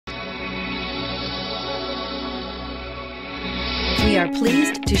are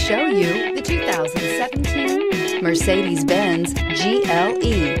pleased to show you the 2017 Mercedes-Benz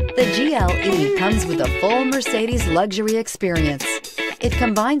GLE. The GLE comes with a full Mercedes luxury experience. It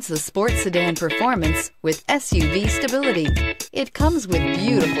combines the sports sedan performance with SUV stability. It comes with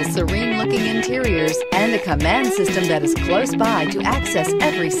beautiful, serene-looking interiors and a command system that is close by to access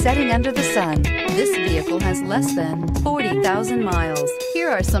every setting under the sun. This vehicle has less than 40,000 miles. Here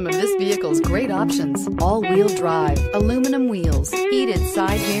are some of this vehicle's great options: all-wheel drive, aluminum wheels, heated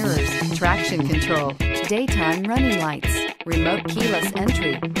side mirrors, traction control, daytime running lights, remote keyless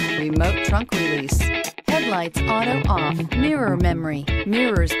entry, remote trunk release, headlights auto off, mirror memory,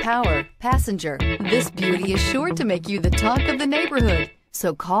 mirrors power, passenger. This beauty is sure to make you the talk of the neighborhood.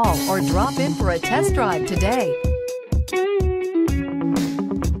 So call or drop in for a test drive today.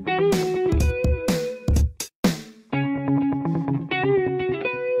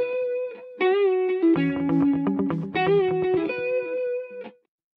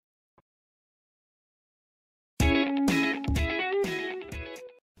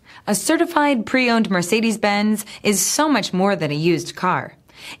 A certified pre-owned Mercedes-Benz is so much more than a used car.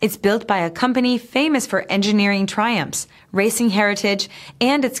 It's built by a company famous for engineering triumphs, racing heritage,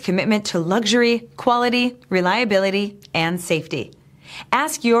 and its commitment to luxury, quality, reliability, and safety.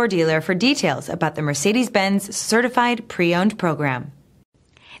 Ask your dealer for details about the Mercedes-Benz Certified Pre-Owned program.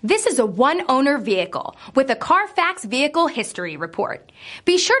 This is a one-owner vehicle with a Carfax Vehicle History Report.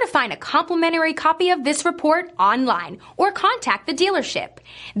 Be sure to find a complimentary copy of this report online or contact the dealership.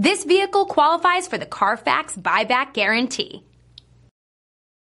 This vehicle qualifies for the Carfax Buyback Guarantee.